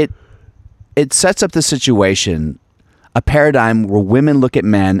 Because it sets up the situation, a paradigm where women look at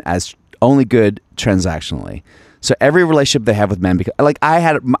men as only good transactionally. So every relationship they have with men, because like I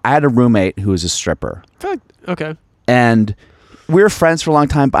had a roommate who was a stripper, Okay. and we were friends for a long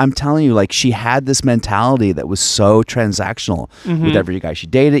time. But I'm telling you, like she had this mentality that was so transactional with every guy she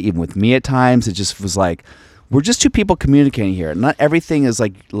dated, even with me at times. It just was like, we're just two people communicating here. Not everything is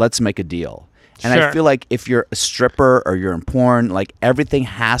like, let's make a deal. And Sure. I feel like if you're a stripper or you're in porn, like everything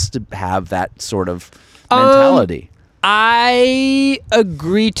has to have that sort of mentality. I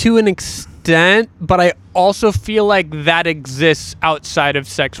agree to an extent, but I also feel like that exists outside of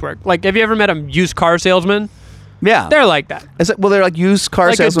sex work. Like, have you ever met a used car salesman? Yeah. They're like that. Well, they're like used car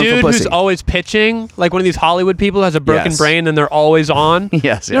Like a salesmen dude for pussy. who's always pitching, like one of these Hollywood people who has a broken Yes. brain and they're always on.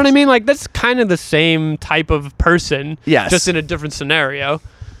 Yes, You know what I yes. mean? Like, that's kind of the same type of person. Yes. Just in a different scenario.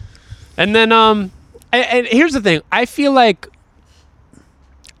 And then, and here's the thing. I feel like,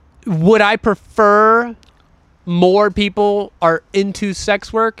 would I prefer more people are into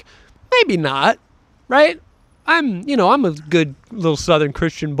sex work? Maybe not, right? I'm a good little Southern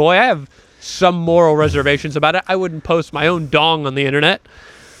Christian boy. I have some moral reservations about it. I wouldn't post my own dong on the internet,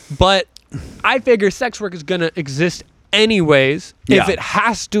 but I figure sex work is going to exist anyways. Yeah. If it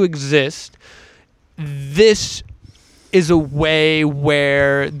has to exist, this is a way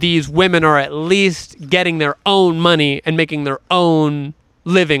where these women are at least getting their own money and making their own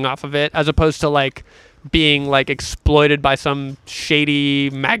living off of it, as opposed to like being like exploited by some shady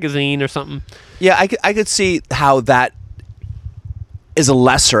magazine or something. Yeah, I could see how that is a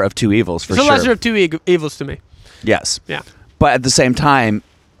lesser of two evils for It's sure. a lesser of two evils to me. Yes. Yeah. But at the same time,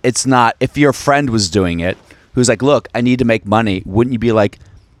 it's not, if your friend was doing it, who's like, look, I need to make money, wouldn't you be like,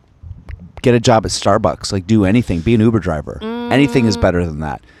 get a job at Starbucks, like do anything, be an Uber driver. Anything is better than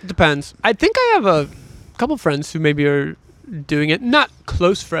that. Depends. I think I have a couple friends who maybe are doing it. Not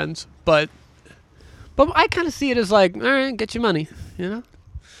close friends, but I kind of see it as like, all right, get your money, you know?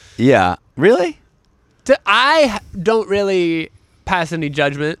 Yeah. Really? I don't really pass any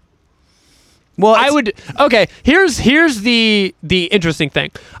judgment. Well, I would. Okay, here's the interesting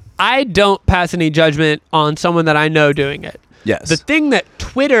thing. I don't pass any judgment on someone that I know doing it. Yes. The thing that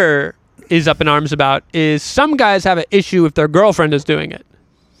Twitter is up in arms about is some guys have an issue if their girlfriend is doing it.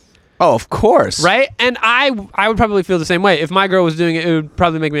 Oh, of course. Right? And I would probably feel the same way. If my girl was doing it, it would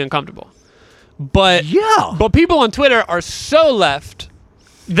probably make me uncomfortable. But Yeah. But people on Twitter are so left.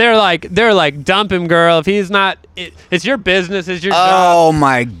 They're like, dump him, girl. If he's not, it's your business. It's your job. Oh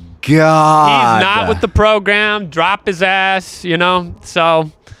my God. He's not with the program. Drop his ass, you know?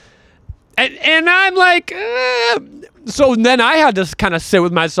 So, and I'm like, so then I had to kind of sit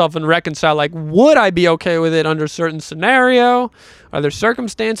with myself and reconcile, like, would I be okay with it under a certain scenario? Are there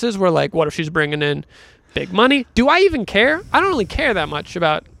circumstances where, like, what if she's bringing in big money? Do I even care? I don't really care that much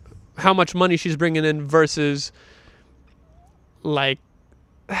about how much money she's bringing in versus, like,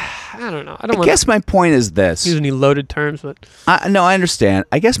 I don't know. I guess my point is this. use any loaded terms, but No, I understand.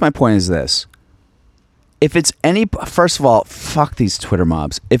 I guess my point is this. If it's any, first of all, fuck these Twitter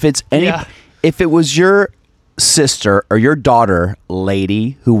mobs. If it's any, Yeah. if it was your sister or your daughter,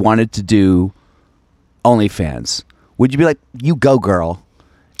 lady, who wanted to do OnlyFans, would you be like, you go, girl?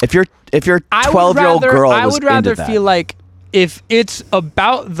 If your 12-year-old girl I was would rather into that. feel like if it's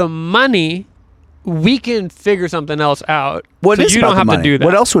about the money, we can figure something else out. What so is you about don't the have money? to do that.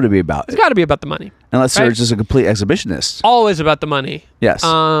 What else would it be about? It's got to be about the money. Unless right? you're just a complete exhibitionist. Always about the money. Yes.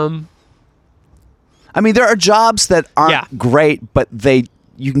 Yeah. I mean, there are jobs that aren't great, but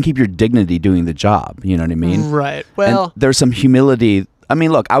you can keep your dignity doing the job. You know what I mean? Right. Well, and there's some humility. I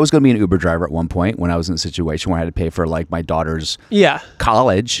mean, look, I was going to be an Uber driver at one point when I was in a situation where I had to pay for like my daughter's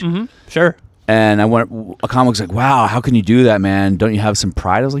college. Mm-hmm. Sure. And a comic was like, wow, how can you do that, man? Don't you have some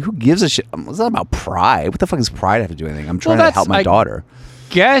pride? I was like, who gives a shit? It's not about pride. What the fuck does pride have to do with anything? I'm trying to help my daughter.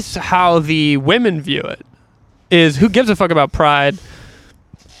 Guess how the women view it is, who gives a fuck about pride?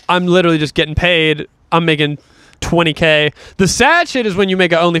 I'm literally just getting paid. I'm making $20K. The sad shit is when you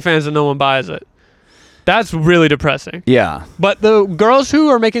make an OnlyFans and no one buys it. That's really depressing. Yeah. But the girls who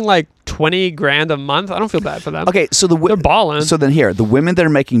are making like 20 grand a month, I don't feel bad for them. Okay, so they're balling. So then here, the women that are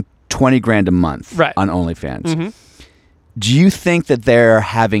making 20 grand a month on OnlyFans, mm-hmm. do you think that they're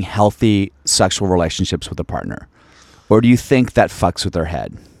having healthy sexual relationships with a partner? Or do you think that fucks with their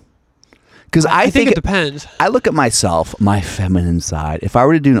head? Because I think it depends. I look at myself, my feminine side. If I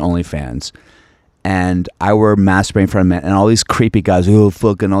were to do an OnlyFans and I were masturbating in front of men and all these creepy guys,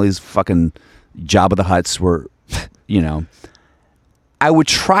 fucking all these fucking Jabba the Hutts were, you know, I would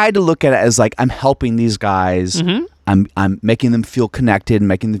try to look at it as like I'm helping these guys. Mm-hmm. I'm making them feel connected,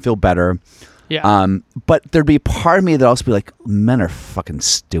 making them feel better. Yeah. But there'd be a part of me that also be like, men are fucking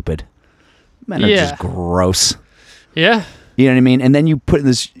stupid. Men are just gross. Yeah. You know what I mean? And then you put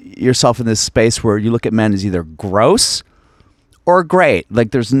yourself in this space where you look at men as either gross or great.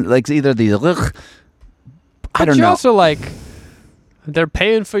 Like there's like either these. I don't know. Also like they're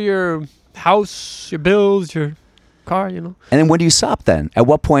paying for your house, your bills, your car, you know. And then when do you stop then? At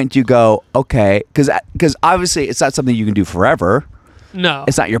what point do you go, okay, because obviously it's not something you can do forever. No.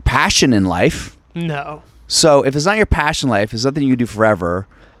 It's not your passion in life. No. So if it's not your passion in life, it's something you can do forever,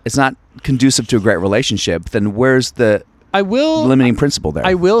 it's not conducive to a great relationship, then where's the limiting principle there?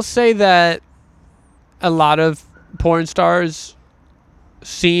 I will say that a lot of porn stars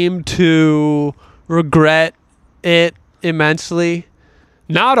seem to regret it immensely.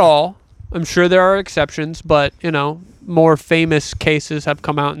 Not all. I'm sure there are exceptions, but, you know, more famous cases have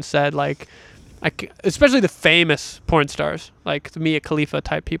come out and said, like, especially the famous porn stars, like the Mia Khalifa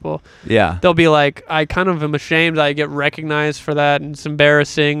type people. Yeah. They'll be like, I kind of am ashamed I get recognized for that, and it's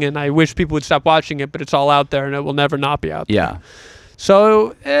embarrassing, and I wish people would stop watching it, but it's all out there, and it will never not be out there. Yeah.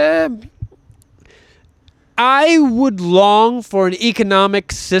 So, I would long for an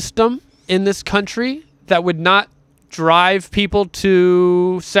economic system in this country that would not drive people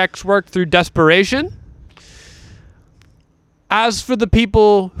to sex work through desperation. As for the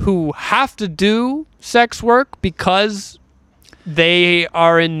people who have to do sex work because they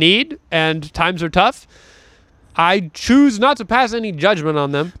are in need and times are tough, I choose not to pass any judgment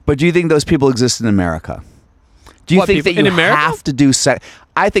on them. But do you think those people exist in America? Do you think that you have to do sex?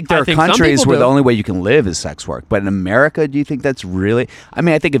 I think there are countries where the only way you can live is sex work. But in America, do you think that's really... I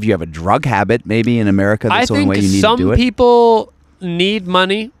mean, I think if you have a drug habit, maybe in America, that's the only way you need to do it. Some people need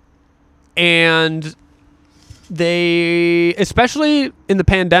money, and they... Especially in the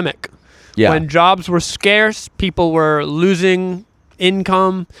pandemic. Yeah. When jobs were scarce, people were losing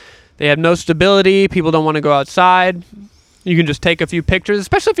income. They had no stability. People don't want to go outside. You can just take a few pictures,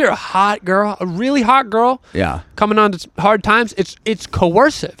 especially if you're a hot girl, a really hot girl. Yeah. Coming on to hard times, it's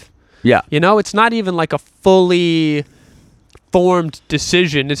coercive. Yeah. You know, it's not even like a fully formed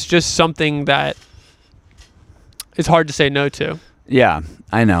decision. It's just something that it's hard to say no to. Yeah,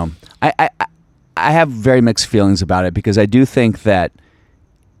 I know. I have very mixed feelings about it because I do think that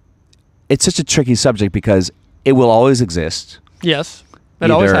it's such a tricky subject because it will always exist. Yes,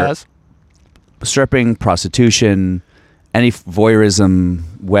 it always has. Stripping, prostitution, any voyeurism,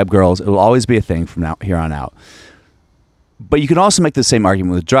 web girls, it will always be a thing from here on out. But you can also make the same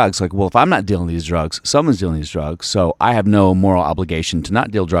argument with drugs. Like, well, if I'm not dealing these drugs, someone's dealing these drugs, so I have no moral obligation to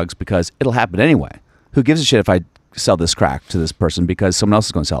not deal drugs because it'll happen anyway. Who gives a shit if I sell this crack to this person because someone else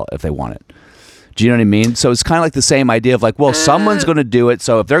is going to sell it if they want it? Do you know what I mean? So it's kind of like the same idea of like, well, someone's going to do it,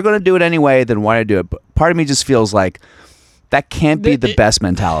 so if they're going to do it anyway, then why do I do it? But part of me just feels like that can't be the best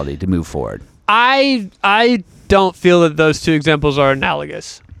mentality to move forward. I don't feel that those two examples are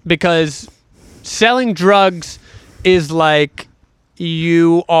analogous because selling drugs is like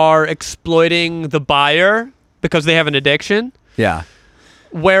you are exploiting the buyer because they have an addiction. Yeah.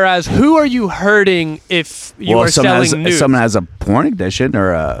 Whereas who are you hurting if you are selling nudes? Someone has a porn addiction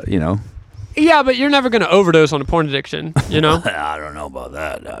or a, you know. Yeah, but you're never going to overdose on a porn addiction, you know? I don't know about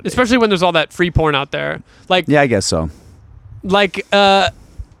that. Especially when there's all that free porn out there. Like, yeah, I guess so. Like, and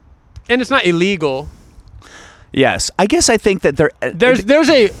it's not illegal. Yes, I guess I think that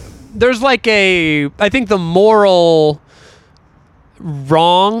there's like a I think the moral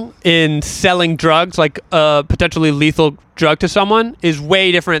wrong in selling drugs, like a potentially lethal drug to someone, is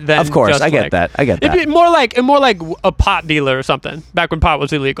way different than. Of course, just I get that. It'd be more like a pot dealer or something back when pot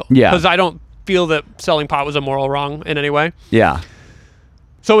was illegal. Yeah, because I don't feel that selling pot was a moral wrong in any way. Yeah.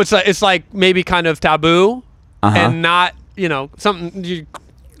 So it's like maybe kind of taboo and not something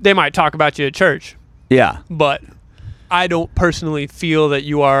they might talk about you at church. Yeah. But I don't personally feel that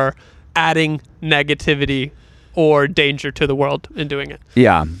you are adding negativity or danger to the world in doing it.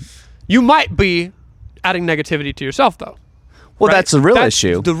 Yeah. You might be adding negativity to yourself, though. Well, right? that's the real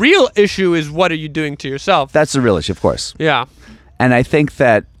issue. The real issue is, what are you doing to yourself? That's the real issue, of course. Yeah. And I think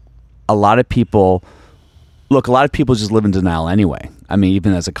that a lot of people just live in denial anyway. I mean,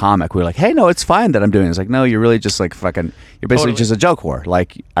 even as a comic, we're like, hey, no, it's fine that I'm doing it. It's like, no, you're really just like fucking, you're basically just a joke whore.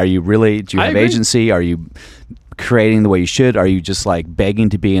 Like, are you really, do you have agency? Are you creating the way you should? Are you just like begging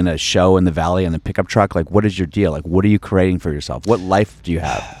to be in a show in the valley in a pickup truck? Like, what is your deal? Like, what are you creating for yourself? What life do you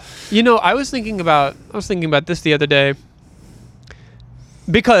have? I was thinking about this the other day,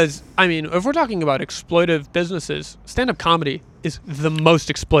 because, I mean, if we're talking about exploitive businesses, stand-up comedy is the most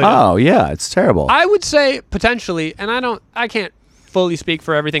exploitive. Oh, yeah, it's terrible. I would say potentially, and I can't fully speak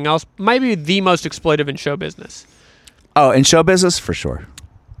for everything else, might be the most exploitive in show business. Oh, in show business, for sure.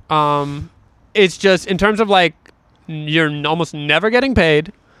 It's just, in terms of like, you're almost never getting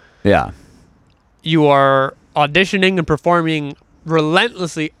paid. Yeah. You are auditioning and performing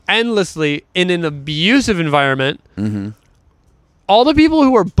relentlessly, endlessly in an abusive environment. Mm-hmm. All the people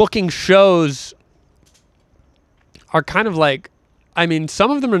who are booking shows are kind of like, I mean,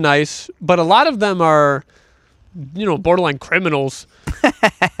 some of them are nice, but a lot of them are, borderline criminals.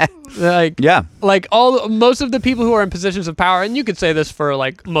 Like, yeah, like most of the people who are in positions of power, and you could say this for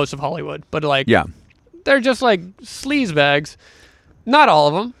like most of Hollywood, but like, yeah, they're just like sleazebags. Not all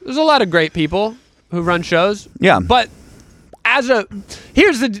of them. There's a lot of great people who run shows. Yeah, but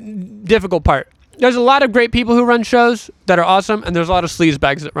here's the difficult part. There's a lot of great people who run shows that are awesome, and there's a lot of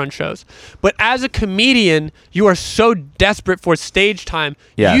sleazebags that run shows. But as a comedian, you are so desperate for stage time,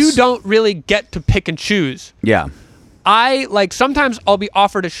 you don't really get to pick and choose. Yeah. Sometimes I'll be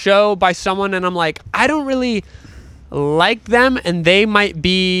offered a show by someone, and I'm like, I don't really like them, and they might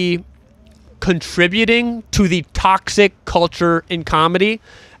be contributing to the toxic culture in comedy.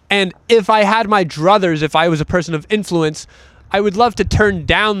 And if I had my druthers, if I was a person of influence, I would love to turn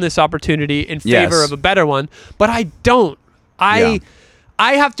down this opportunity in favor of a better one, but I don't. I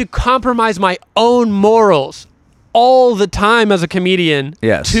have to compromise my own morals all the time as a comedian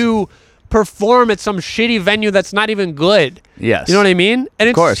to perform at some shitty venue that's not even good. Yes. You know what I mean? And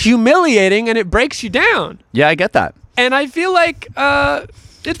it's humiliating, and it breaks you down. Yeah, I get that. And I feel like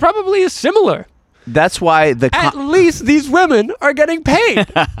it probably is similar. That's why at least these women are getting paid.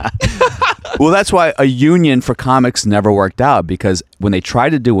 Well, that's why a union for comics never worked out, because when they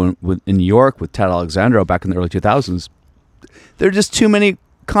tried to do one in New York with Ted Alexandro back in the early 2000s, there are just too many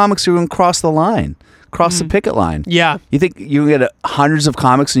comics who can cross the line, the picket line. Yeah. You think you can get hundreds of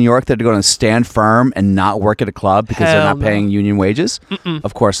comics in New York that are going to stand firm and not work at a club because they're not paying union wages?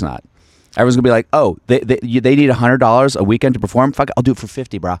 Of course not. Everyone's going to be like, oh, they need $100 a weekend to perform? Fuck it, I'll do it for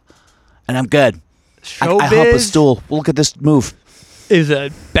 $50, bro. And I'm good. I hump a stool. Look at this move. Is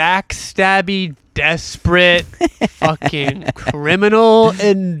a backstabby, desperate, fucking criminal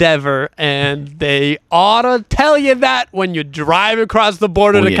endeavor, and they ought to tell you that when you drive across the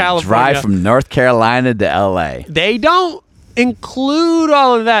border to California. Drive from North Carolina to L.A. They don't include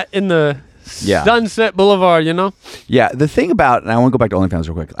all of that in the Sunset Boulevard, Yeah, the thing about, and I want to go back to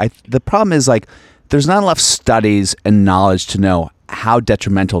OnlyFans real quick. The problem is, like, there's not enough studies and knowledge to know how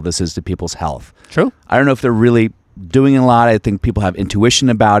detrimental this is to people's health. True. I don't know if they're really doing a lot. I think people have intuition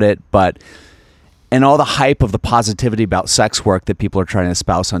about it, and all the hype of the positivity about sex work that people are trying to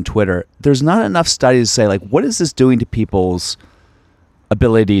espouse on Twitter, there's not enough studies to say, like, what is this doing to people's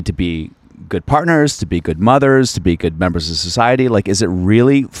ability to be good partners, to be good mothers, to be good members of society? Like, is it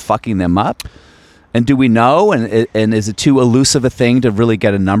really fucking them up? And do we know? And is it too elusive a thing to really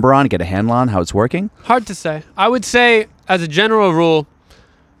get a number on, get a handle on how it's working? Hard to say. I would say, as a general rule,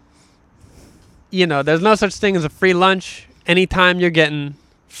 there's no such thing as a free lunch. Anytime you're getting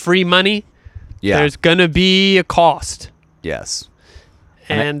free money, there's going to be a cost. Yes.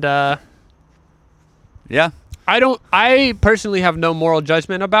 And, I personally have no moral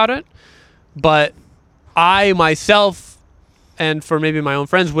judgment about it, but I myself, and for maybe my own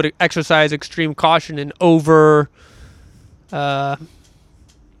friends, would exercise extreme caution in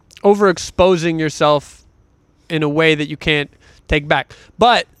overexposing yourself in a way that you can't take back.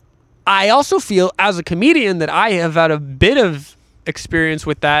 But I also feel as a comedian that I have had a bit of experience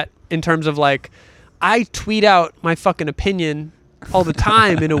with that in terms of like, I tweet out my fucking opinion all the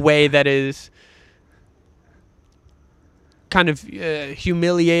time in a way that is kind of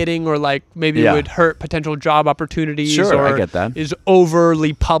humiliating, or like maybe it would hurt potential job opportunities. Sure, or I get that. is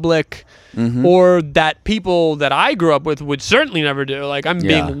overly public, or that people that I grew up with would certainly never do. Like I'm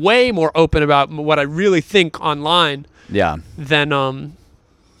being way more open about what I really think online. Yeah. Than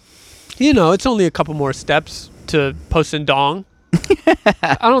it's only a couple more steps to posting dong.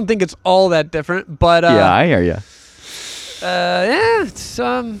 I don't think it's all that different, but I hear you. it's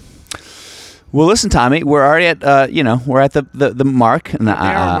Well, listen, Tommy, we're already at we're at the mark,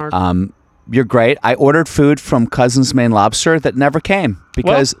 and you're great. I ordered food from Cousin's Maine Lobster that never came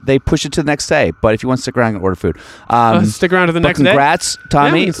because they pushed it to the next day. But if you want to stick around and order food, stick around to the next day. Congrats,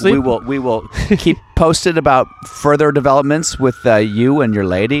 Tommy. We will keep posted about further developments with you and your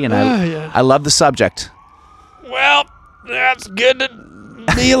lady, and I love the subject. Well, that's good to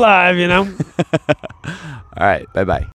be alive, All right, bye-bye.